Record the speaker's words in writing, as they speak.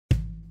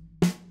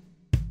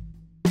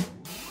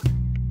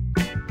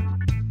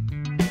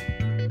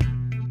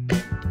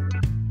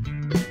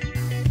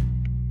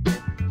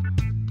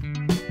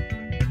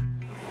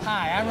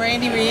Hi, I'm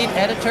Reid,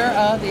 editor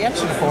of the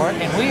EdisonReport,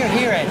 and we are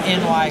here at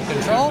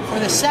NYControlled for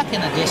the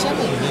second edition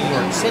in New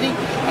York City.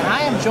 And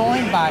I am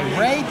joined by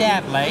Ray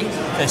Dableh,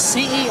 the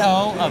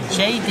CEO of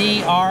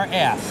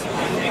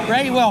JDRF.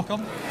 Ray,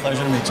 welcome.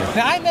 Pleasure to meet you.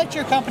 Now, I met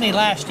your company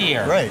last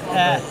year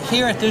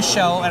here at this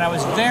show, and I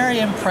was very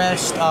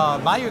impressed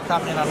by your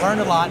company, and I learned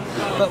a lot.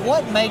 But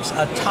what makes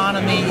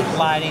Autonomy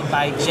Lighting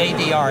by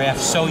JDRF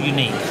so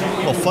unique?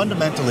 Well,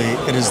 fundamentally,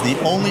 it is the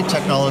only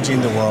technology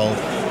in the world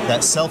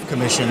that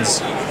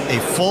self-commissions a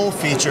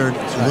full-featured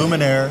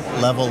luminaire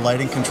level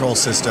lighting control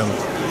system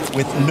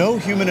with no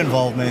human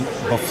involvement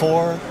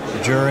before,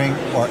 during,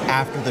 or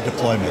after the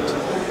deployment.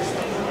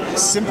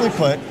 Simply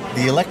put,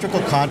 the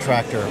electrical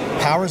contractor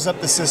powers up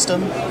the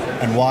system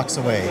and walks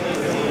away.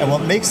 And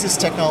what makes this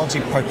technology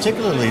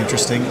particularly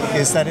interesting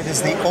is that it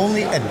is the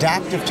only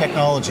adaptive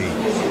technology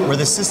where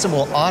the system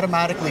will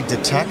automatically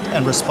detect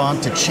and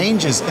respond to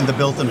changes in the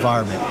built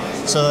environment,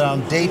 so that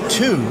on day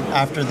 2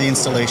 after the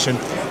installation,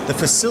 the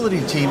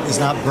facility team is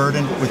not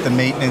burdened with the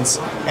maintenance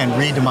and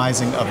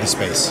re-demising of the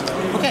space.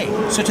 Okay,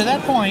 so to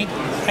that point,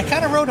 I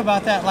kind of wrote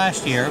about that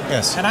last year.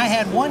 Yes. And I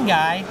had one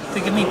guy to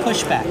give me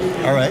pushback.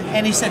 All right.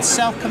 And he said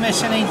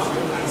self-commissioning,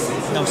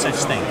 no such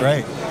thing.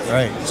 Right,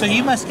 right. So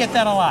you must get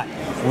that a lot.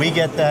 We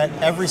get that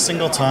every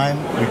single time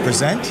we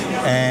present,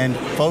 and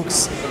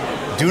folks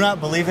do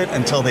not believe it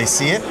until they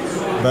see it.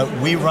 But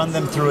we run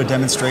them through a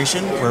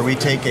demonstration where we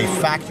take a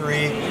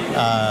factory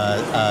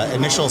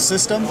initial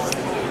system,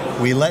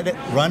 we let it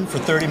run for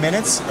 30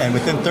 minutes, and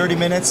within 30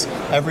 minutes,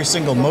 every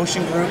single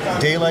motion group,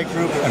 daylight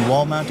group, and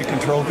wall-mounted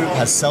control group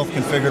has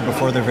self-configured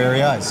before their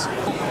very eyes.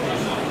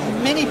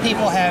 Many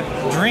people have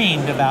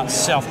dreamed about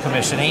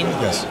self-commissioning.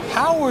 Yes.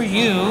 How were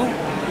you,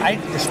 I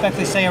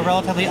respectfully say a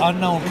relatively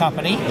unknown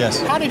company, yes.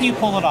 How did you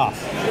pull it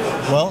off?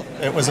 Well,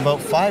 it was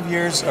about 5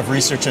 years of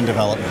research and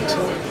development.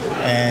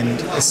 And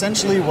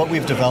essentially what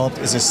we've developed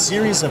is a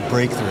series of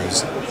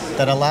breakthroughs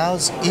that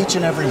allows each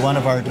and every one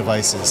of our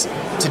devices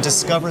to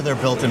discover their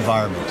built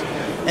environment.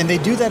 And they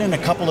do that in a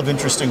couple of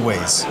interesting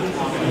ways.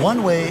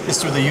 One way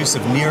is through the use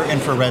of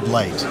near-infrared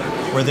light,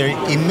 where they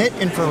emit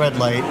infrared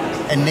light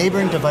and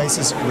neighboring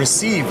devices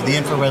receive the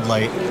infrared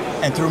light,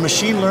 and through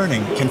machine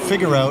learning can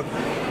figure out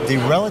the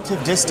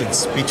relative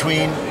distance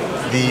between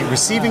the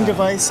receiving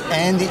device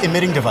and the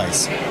emitting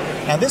device.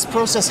 Now this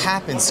process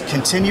happens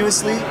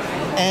continuously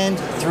and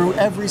through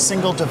every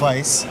single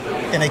device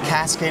in a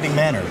cascading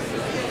manner.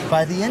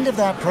 By the end of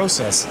that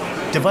process,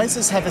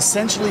 devices have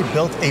essentially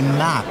built a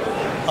map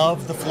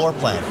of the floor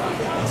plan.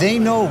 They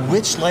know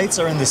which lights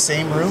are in the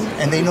same room,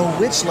 and they know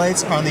which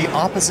lights are on the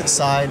opposite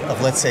side of,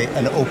 let's say,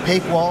 an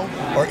opaque wall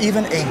or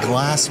even a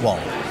glass wall.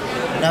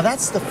 Now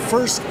that's the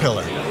first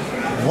pillar.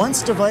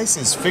 Once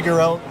devices figure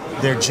out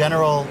their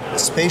general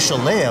spatial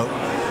layout,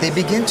 they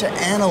begin to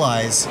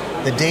analyze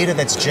the data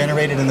that's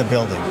generated in the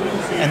building.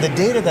 And the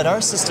data that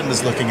our system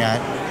is looking at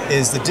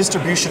is the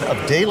distribution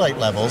of daylight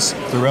levels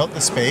throughout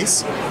the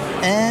space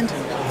and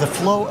the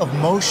flow of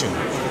motion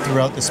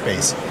throughout the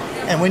space.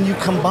 And when you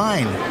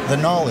combine the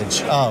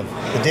knowledge of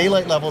the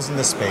daylight levels in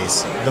the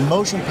space, the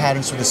motion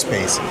patterns through the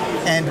space,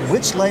 and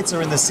which lights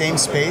are in the same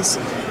space,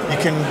 you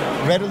can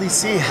readily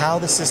see how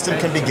the system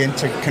can begin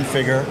to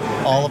configure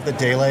all of the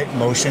daylight,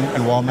 motion,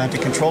 and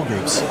wall-mounted control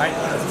groups.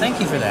 Thank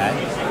you for that.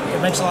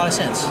 It makes a lot of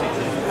sense.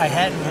 I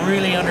hadn't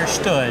really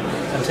understood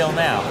until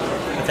now,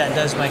 but that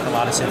does make a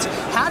lot of sense.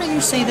 How do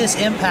you see this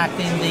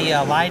impacting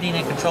the lighting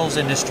and controls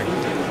industry?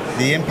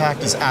 The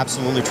impact is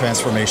absolutely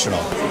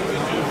transformational.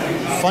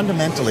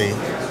 Fundamentally,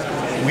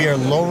 we are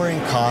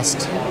lowering cost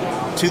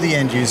to the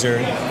end user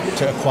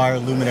to acquire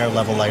luminaire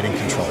level lighting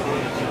control.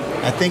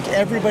 I think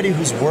everybody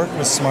who's worked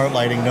with smart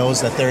lighting knows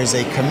that there is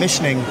a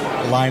commissioning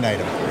line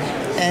item.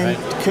 And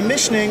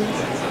commissioning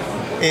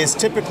is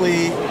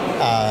typically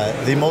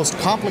the most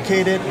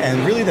complicated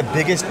and really the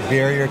biggest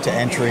barrier to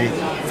entry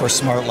for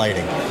smart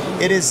lighting.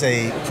 It is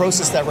a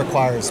process that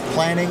requires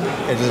planning,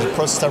 it is a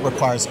process that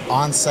requires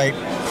on-site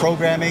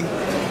programming,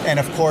 and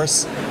of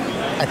course,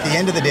 at the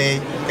end of the day,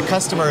 the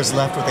customer is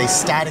left with a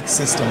static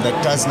system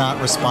that does not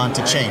respond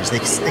to change. They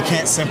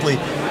can't simply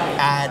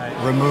add,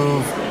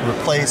 remove,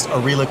 replace,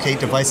 or relocate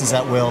devices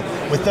at will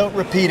without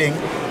repeating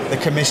the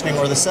commissioning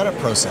or the setup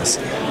process.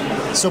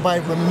 So by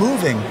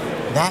removing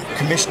that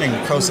commissioning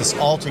process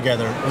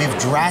altogether, we've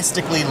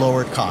drastically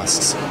lowered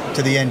costs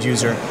to the end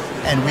user,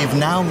 and we've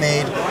now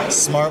made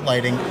smart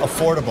lighting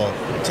affordable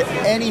to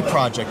any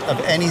project of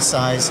any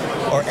size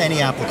or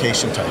any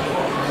application type.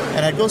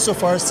 And I'd go so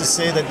far as to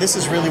say that this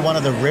is really one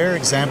of the rare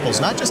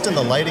examples, not just in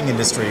the lighting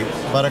industry,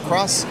 but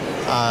across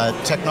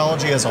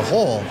technology as a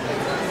whole,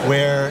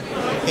 where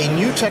a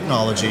new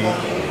technology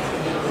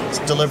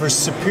delivers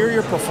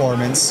superior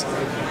performance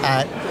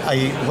at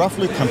a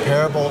roughly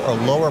comparable or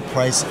lower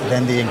price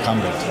than the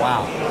incumbent.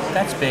 Wow,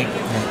 that's big.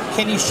 Yeah.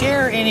 Can you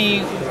share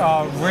any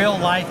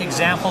real-life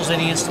examples,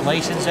 any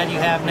installations that you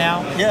have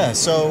now? Yeah,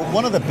 so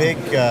one of the big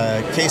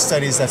case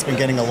studies that's been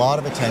getting a lot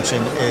of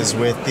attention is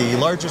with the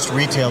largest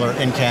retailer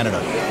in Canada.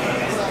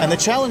 And the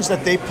challenge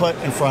that they put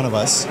in front of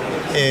us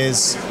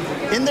is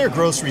In their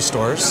grocery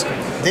stores,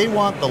 they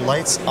want the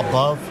lights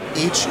above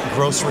each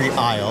grocery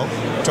aisle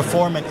to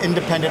form an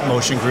independent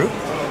motion group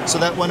so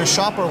that when a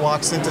shopper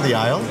walks into the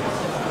aisle,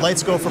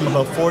 lights go from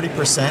about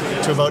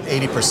 40% to about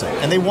 80%.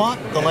 And they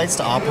want the lights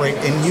to operate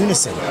in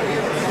unison.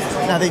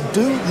 Now, they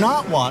do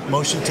not want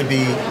motion to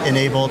be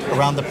enabled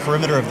around the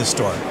perimeter of the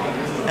store.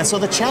 And so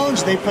the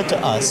challenge they put to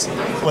us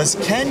was,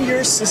 can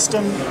your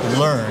system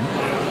learn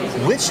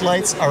which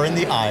lights are in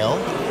the aisle,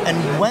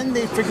 and when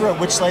they figure out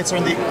which lights are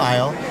in the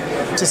aisle,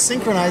 to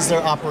synchronize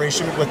their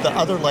operation with the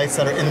other lights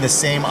that are in the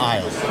same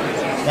aisle.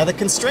 Now, the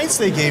constraints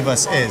they gave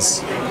us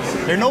is,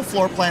 there are no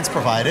floor plans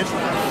provided,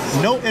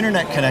 no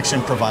internet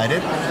connection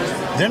provided.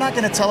 They're not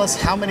going to tell us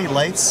how many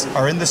lights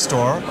are in the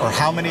store or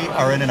how many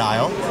are in an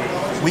aisle.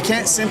 We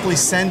can't simply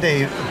send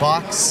a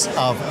box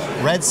of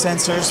red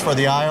sensors for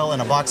the aisle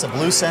and a box of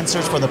blue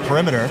sensors for the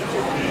perimeter.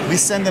 We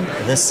send them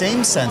the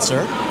same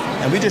sensor,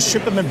 and we just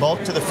ship them in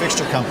bulk to the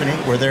fixture company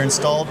where they're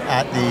installed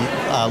at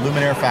the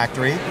luminaire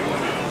factory.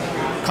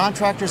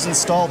 Contractors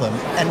install them,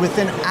 and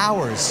within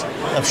hours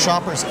of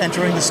shoppers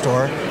entering the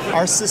store,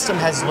 our system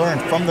has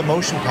learned from the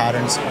motion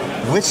patterns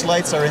which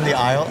lights are in the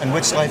aisle and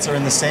which lights are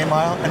in the same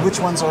aisle and which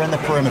ones are in the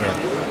perimeter.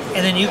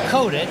 And then you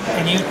code it,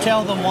 and you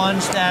tell the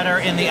ones that are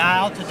in the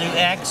aisle to do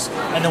X,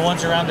 and the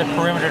ones around the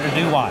perimeter to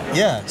do Y.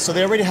 Yeah, so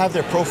they already have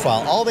their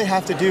profile. All they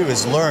have to do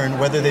is learn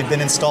whether they've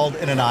been installed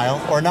in an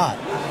aisle or not.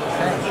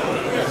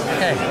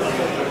 Okay.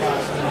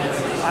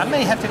 I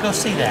may have to go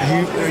see that.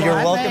 You're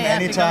welcome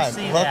anytime.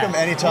 Welcome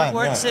anytime.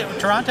 Where's it?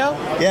 Toronto?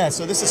 Yeah,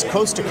 so this is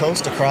coast to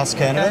coast across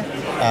Canada.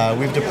 Okay.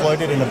 We've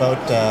deployed it in about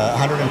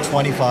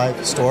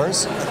 125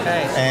 stores.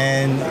 Okay.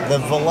 And the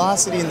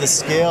velocity and the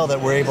scale that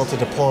we're able to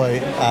deploy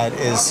at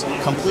is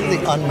completely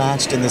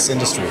unmatched in this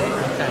industry.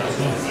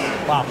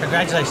 Okay. Wow,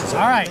 congratulations.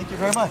 All right. Thank you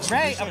very much.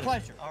 Ray, a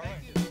pleasure.